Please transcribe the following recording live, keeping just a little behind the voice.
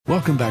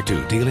Welcome back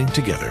to Dealing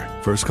Together.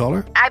 First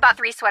caller? I bought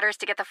 3 sweaters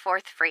to get the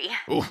 4th free.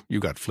 Oh, you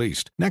got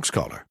fleeced. Next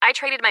caller? I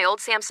traded my old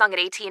Samsung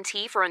at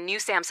AT&T for a new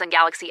Samsung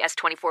Galaxy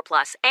S24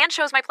 Plus and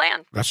chose my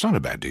plan. That's not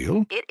a bad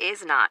deal. It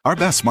is not. Our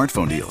best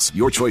smartphone deals.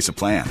 Your choice of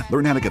plan.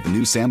 Learn how to get the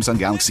new Samsung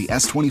Galaxy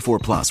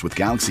S24 Plus with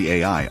Galaxy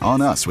AI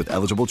on us with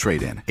eligible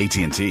trade-in.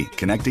 AT&T.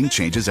 Connecting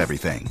changes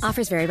everything.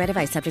 Offers vary by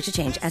device. Subject to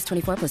change.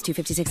 S24 plus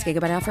 256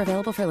 gigabyte offer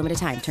available for a limited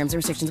time. Terms and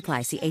restrictions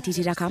apply. See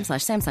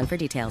att.com/Samsung for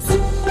details.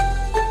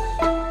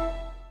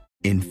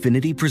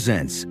 Infiniti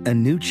presents a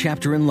new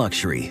chapter in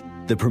luxury,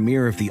 the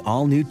premiere of the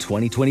all-new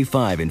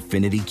 2025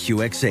 Infiniti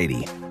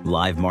QX80,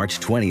 live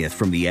March 20th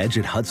from the Edge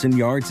at Hudson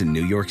Yards in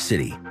New York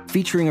City,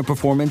 featuring a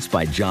performance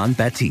by Jon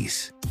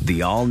Batiste.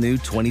 The all-new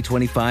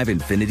 2025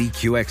 Infiniti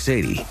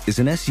QX80 is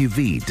an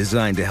SUV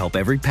designed to help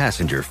every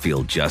passenger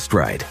feel just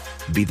right.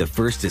 Be the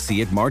first to see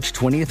it March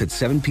 20th at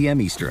 7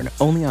 p.m. Eastern,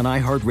 only on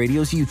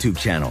iHeartRadio's YouTube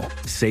channel.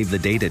 Save the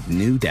date at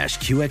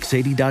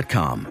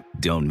new-QX80.com.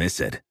 Don't miss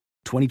it.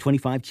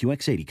 2025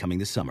 QX80 coming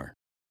this summer.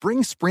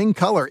 Bring spring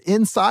color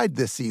inside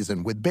this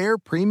season with Behr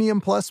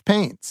Premium Plus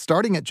paint,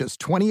 starting at just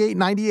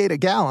 $28.98 a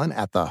gallon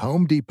at the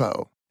Home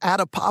Depot. Add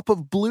a pop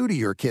of blue to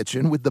your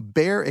kitchen with the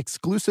Behr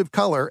exclusive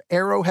color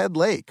Arrowhead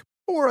Lake,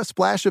 or a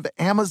splash of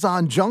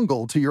Amazon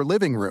Jungle to your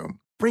living room.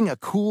 Bring a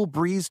cool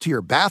breeze to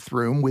your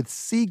bathroom with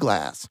Sea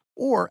Glass,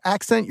 or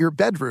accent your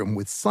bedroom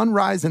with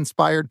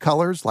sunrise-inspired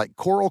colors like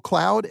Coral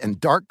Cloud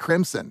and Dark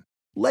Crimson.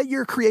 Let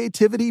your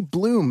creativity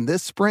bloom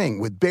this spring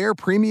with Behr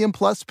Premium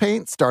Plus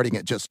paint starting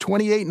at just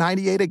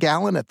 $28.98 a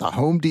gallon at the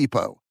Home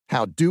Depot.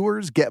 How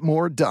doers get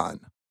more done.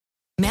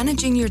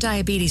 Managing your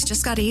diabetes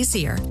just got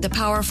easier. The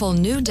powerful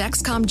new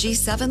Dexcom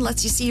G7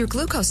 lets you see your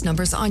glucose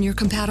numbers on your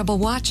compatible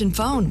watch and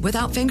phone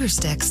without finger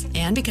sticks.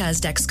 And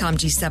because Dexcom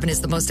G7 is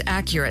the most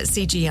accurate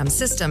CGM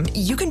system,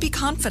 you can be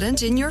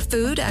confident in your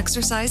food,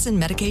 exercise, and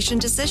medication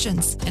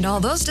decisions. And all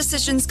those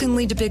decisions can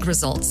lead to big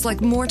results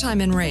like more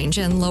time in range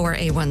and lower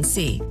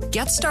A1C.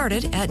 Get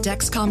started at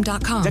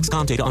Dexcom.com.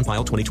 Dexcom data on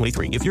file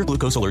 2023. If your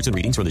glucose alerts and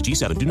readings from the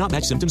G7 do not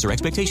match symptoms or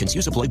expectations,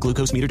 use a blood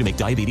glucose meter to make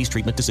diabetes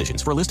treatment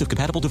decisions. For a list of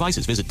compatible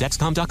devices, visit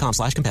Dexcom.com/compatibility.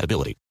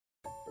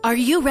 Are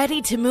you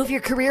ready to move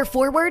your career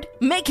forward?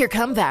 Make your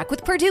comeback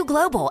with Purdue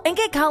Global and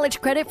get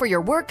college credit for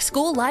your work,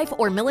 school life,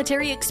 or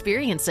military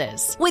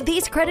experiences. With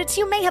these credits,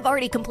 you may have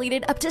already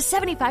completed up to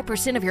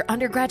 75% of your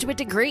undergraduate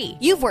degree.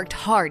 You've worked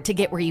hard to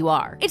get where you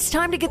are. It's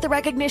time to get the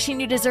recognition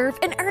you deserve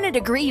and earn a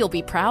degree you'll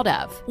be proud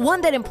of. One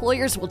that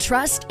employers will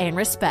trust and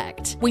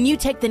respect. When you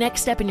take the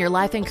next step in your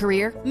life and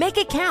career, make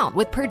it count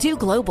with Purdue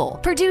Global,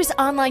 Purdue's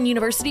online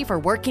university for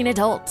working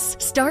adults.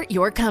 Start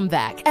your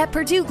comeback at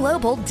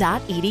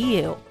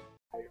purdueglobal.edu.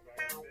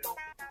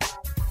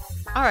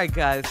 All right,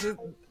 guys,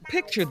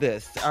 picture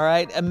this, all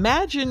right?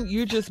 Imagine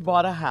you just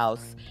bought a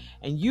house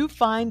and you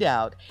find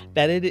out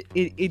that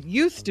it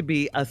used to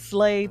be a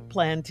slave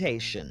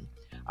plantation,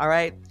 all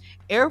right?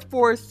 Air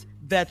Force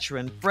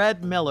veteran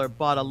Fred Miller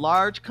bought a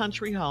large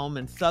country home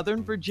in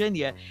Southern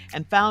Virginia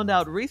and found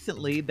out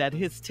recently that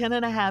his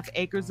 10.5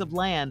 acres of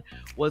land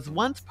was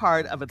once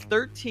part of a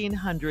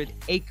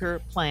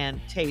 1,300-acre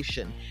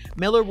plantation.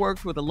 Miller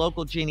worked with a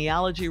local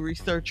genealogy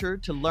researcher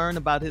to learn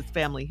about his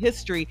family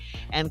history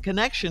and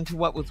connection to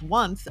what was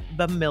once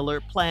the Miller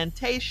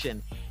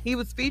plantation. He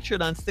was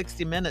featured on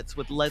 60 Minutes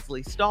with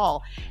Leslie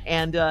Stahl,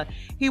 and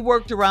he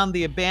worked around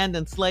the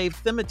abandoned slave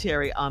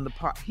cemetery on the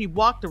he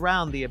walked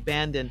around the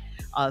abandoned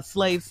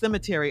slave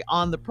cemetery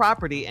on the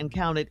property and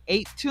counted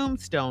 8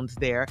 tombstones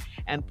there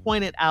and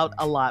pointed out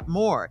a lot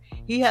more.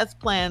 He has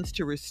plans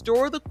to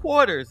restore the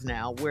quarters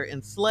now where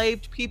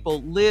enslaved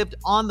people lived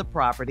on the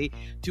property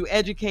to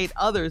educate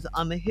others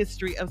on the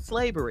history of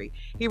slavery.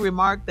 He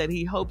remarked that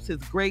he hopes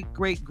his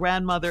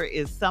great-great-grandmother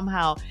is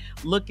somehow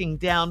looking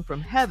down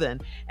from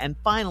heaven and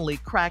finally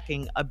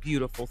cracking a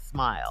beautiful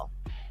smile.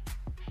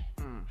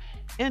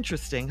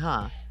 Interesting,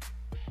 huh?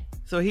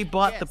 So he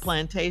bought the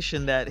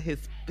plantation that his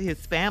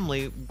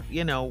family,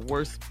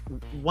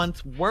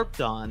 once worked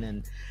on,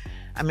 and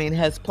I mean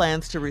has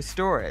plans to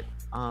restore it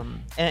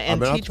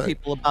and teach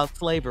people about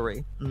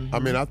slavery. Mm-hmm. I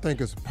mean, I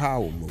think it's a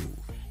power move.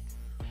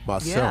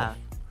 Myself, yeah.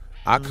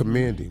 I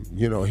commend him.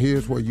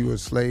 Here's where you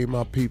enslave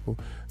my people.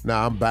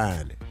 Now I'm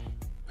buying it.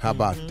 How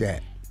about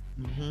that?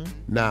 Mm-hmm.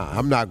 Now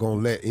I'm not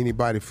gonna let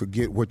anybody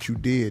forget what you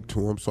did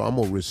to them, so I'm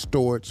gonna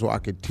restore it so I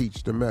can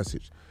teach the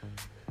message.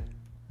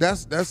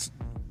 That's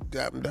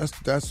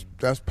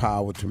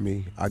power to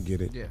me. I get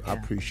it. Yeah. I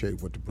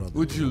appreciate what the brother.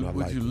 Would you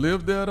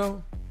live there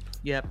though?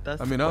 Yep, that's.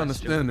 I mean, I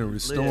understand the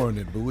restoring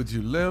it, but would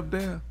you live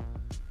there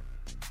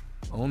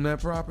on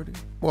that property?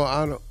 Well,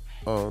 I don't.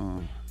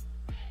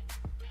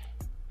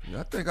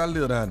 I think I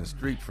live down the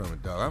street from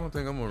it, dog. I don't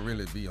think I'm gonna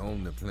really be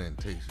on the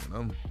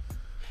plantation.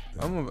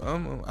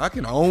 I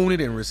can own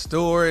it and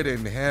restore it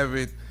and have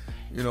it,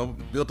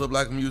 built up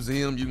like a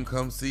museum. You can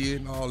come see it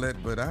and all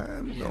that, but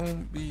I'm gonna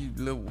be a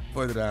little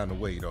further down the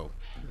way though.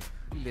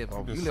 You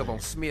live on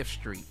Smith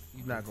Street.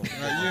 You're not gonna.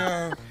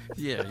 Yeah.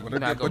 Yeah. But You're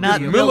not gonna. Not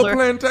be able- Miller.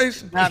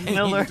 Plantation. Not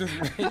Miller.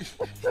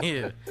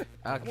 Yeah.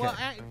 Okay. Well,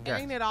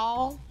 ain't it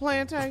all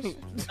plantation?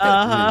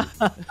 Hello.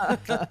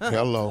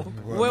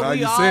 Well, Where now we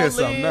you all said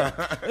something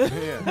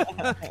live.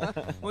 now.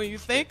 When you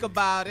think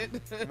about it,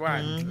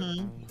 Right.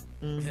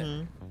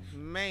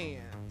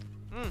 man.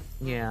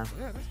 Yeah.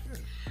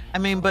 I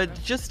mean, but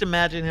just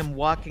imagine him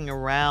walking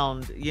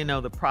around,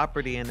 the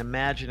property and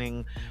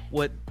imagining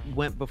what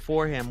went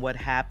before him, what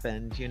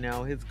happened,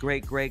 his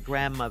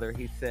great-great-grandmother,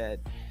 he said,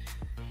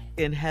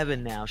 in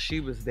heaven now, she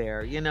was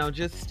there,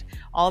 just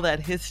all that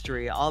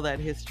history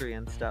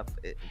and stuff.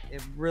 It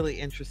really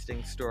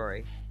interesting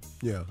story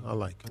Yeah, I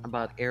like it.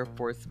 about Air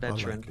Force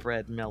veteran like it.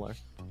 Fred Miller.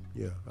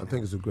 Yeah, I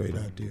think it's a great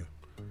idea.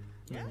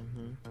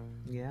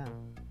 Yeah.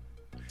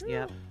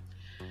 Yep.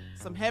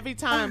 Some heavy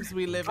times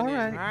we living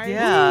in, right?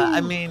 Yeah, Woo!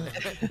 I mean,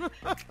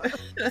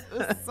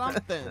 It's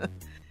something.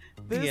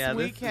 This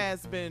week this-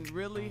 has been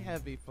really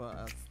heavy for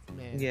us,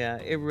 man. yeah,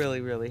 it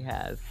really, really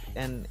has,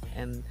 and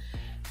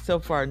so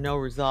far no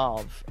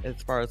resolve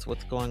as far as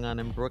what's going on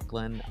in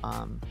Brooklyn.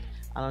 I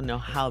don't know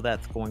how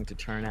that's going to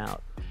turn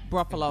out.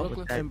 Buffalo.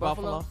 Brooklyn? In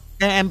Buffalo.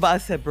 And I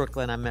said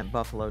Brooklyn, I meant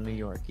Buffalo, New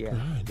York. Yeah,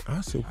 Right.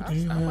 I said, what the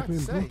hell happened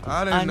in Brooklyn?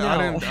 I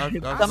know.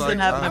 Something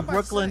happened in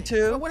Brooklyn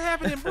too. What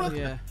happened in Brooklyn?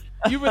 Yeah.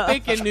 You were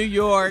thinking New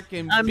York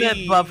and I meant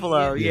B,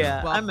 Buffalo.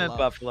 yeah, Yeah, I meant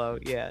Buffalo.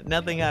 Yeah,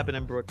 nothing happened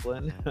in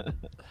Brooklyn.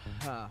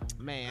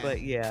 Man.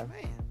 But yeah.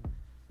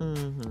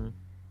 Man.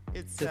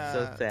 It's Just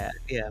so sad.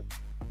 Yeah.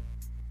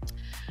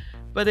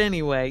 But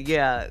anyway,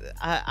 yeah,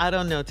 I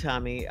don't know,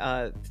 Tommy.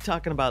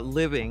 Talking about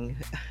living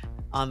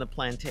on the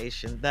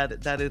plantation, that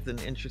is an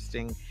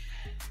interesting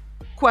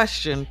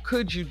question.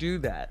 Could you do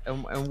that,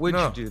 and would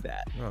you do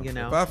that?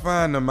 No. If I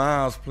find the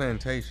Miles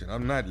Plantation,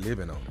 I'm not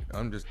living on it.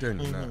 I'm just telling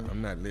you now,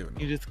 I'm not living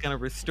on it. You're just gonna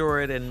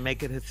restore it and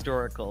make it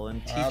historical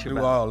and teach I'll about do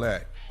all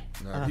that.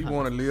 Now, if he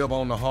want to live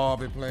on the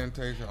Harvey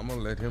Plantation, I'm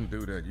gonna let him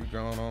do that. You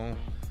going on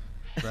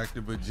back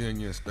to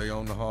Virginia and stay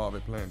on the Harvey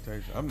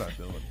Plantation. I'm not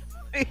doing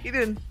it. He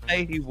didn't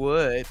say he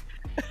would.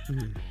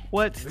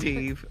 What,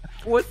 Steve?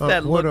 What's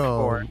that look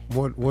for?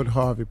 What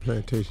Harvey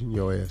Plantation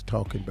your ass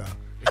talking about?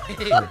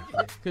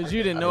 Because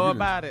you didn't know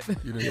about it.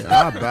 Yeah,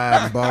 I'll buy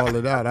it and ball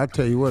it out. I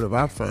tell you what, if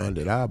I find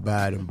it, I'll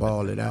buy it and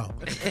ball it out.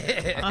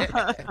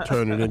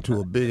 Turn it into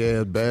a big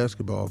ass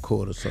basketball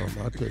court or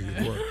something. I tell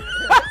you what.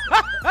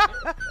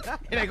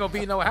 It ain't gonna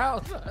be no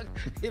house.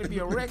 It'll be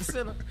a rec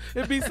center.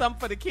 It'd be something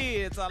for the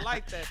kids. I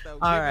like that though.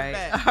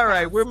 All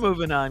right, we're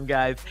moving on,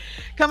 guys.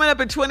 Coming up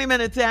in 20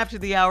 minutes after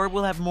the hour,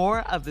 we'll have more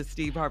of the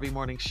Steve Harvey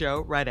Morning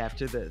Show right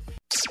after this.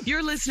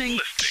 You're listening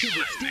to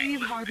the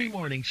Steve Harvey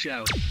Morning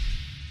Show.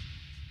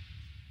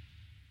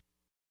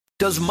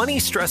 Does money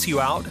stress you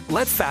out?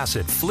 Let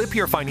Facet flip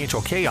your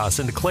financial chaos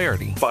into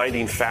clarity.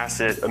 Finding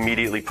Facet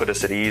immediately put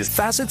us at ease.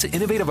 Facet's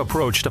innovative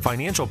approach to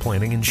financial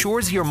planning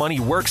ensures your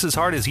money works as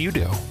hard as you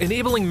do,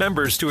 enabling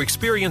members to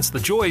experience the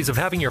joys of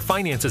having your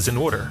finances in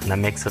order. That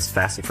makes us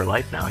Facet for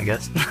life now, I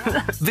guess.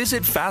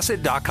 Visit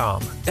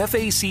Facet.com,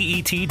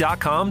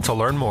 FACET.com to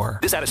learn more.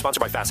 This ad is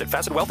sponsored by Facet.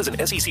 Facet Wealth is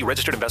an SEC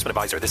registered investment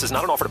advisor. This is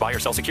not an offer to buy or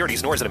sell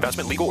securities, nor is it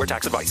investment, legal, or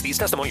tax advice. These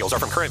testimonials are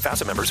from current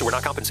Facet members who are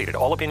not compensated.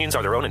 All opinions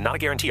are their own and not a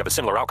guarantee of a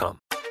similar outcome.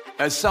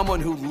 As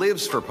someone who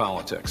lives for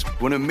politics,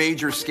 when a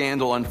major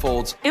scandal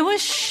unfolds, it was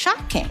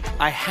shocking.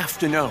 I have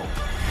to know,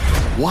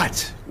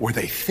 what were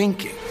they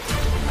thinking?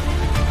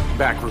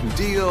 Backroom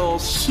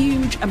deals,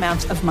 huge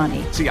amounts of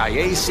money,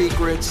 CIA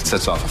secrets,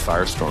 sets off a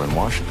firestorm in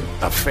Washington,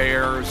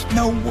 affairs.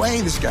 No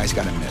way this guy's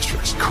got a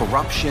mistress.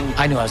 Corruption.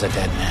 I knew I was a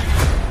dead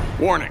man.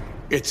 Warning,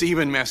 it's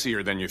even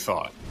messier than you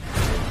thought.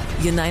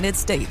 United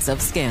States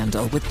of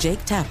Scandal with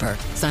Jake Tapper,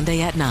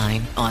 Sunday at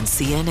 9 on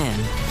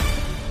CNN.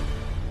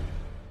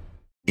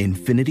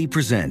 Infiniti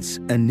presents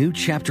a new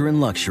chapter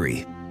in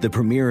luxury, the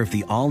premiere of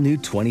the all-new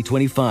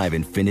 2025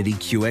 Infiniti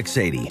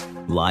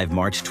QX80, live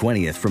March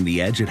 20th from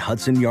the Edge at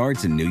Hudson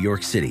Yards in New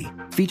York City,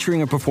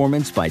 featuring a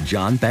performance by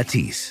John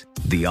Batiste.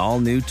 The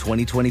all-new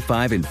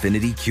 2025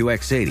 Infiniti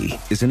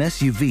QX80 is an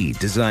SUV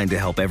designed to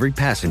help every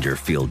passenger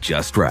feel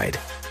just right.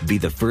 Be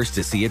the first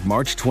to see it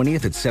March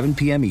 20th at 7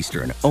 p.m.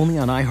 Eastern, only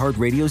on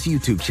iHeartRadio's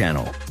YouTube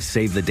channel.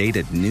 Save the date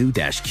at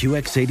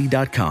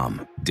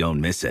new-QX80.com. Don't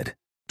miss it.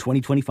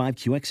 2025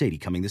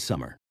 QX80 coming this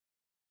summer.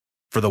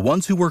 For the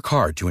ones who work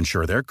hard to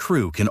ensure their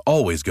crew can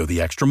always go the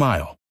extra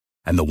mile,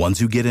 and the ones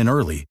who get in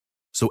early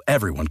so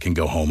everyone can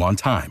go home on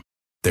time,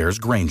 there's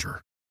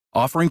Grainger,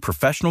 offering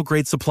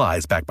professional-grade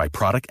supplies backed by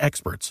product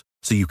experts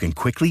so you can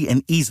quickly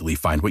and easily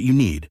find what you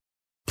need.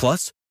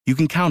 Plus, you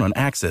can count on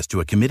access to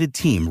a committed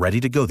team ready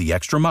to go the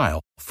extra mile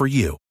for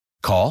you.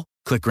 Call,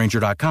 click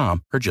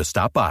Grainger.com, or just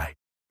stop by.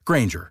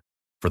 Grainger,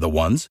 for the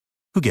ones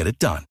who get it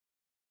done.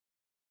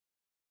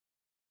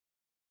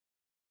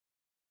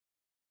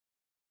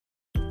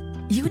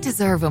 You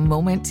deserve a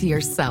moment to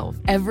yourself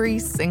every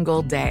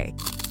single day.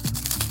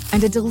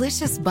 And a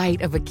delicious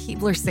bite of a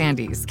Keebler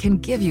Sandies can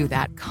give you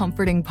that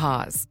comforting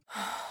pause.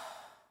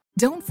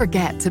 Don't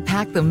forget to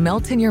pack the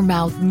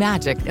melt-in-your-mouth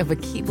magic of a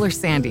Keebler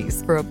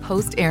Sandies for a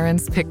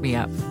post-errands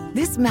pick-me-up.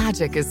 This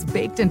magic is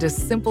baked into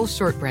simple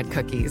shortbread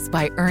cookies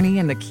by Ernie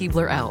and the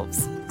Keebler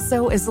Elves.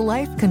 So as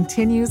life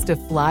continues to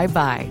fly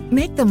by,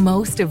 make the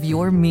most of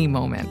your me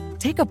moment.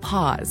 Take a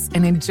pause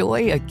and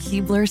enjoy a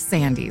Keebler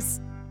Sandies.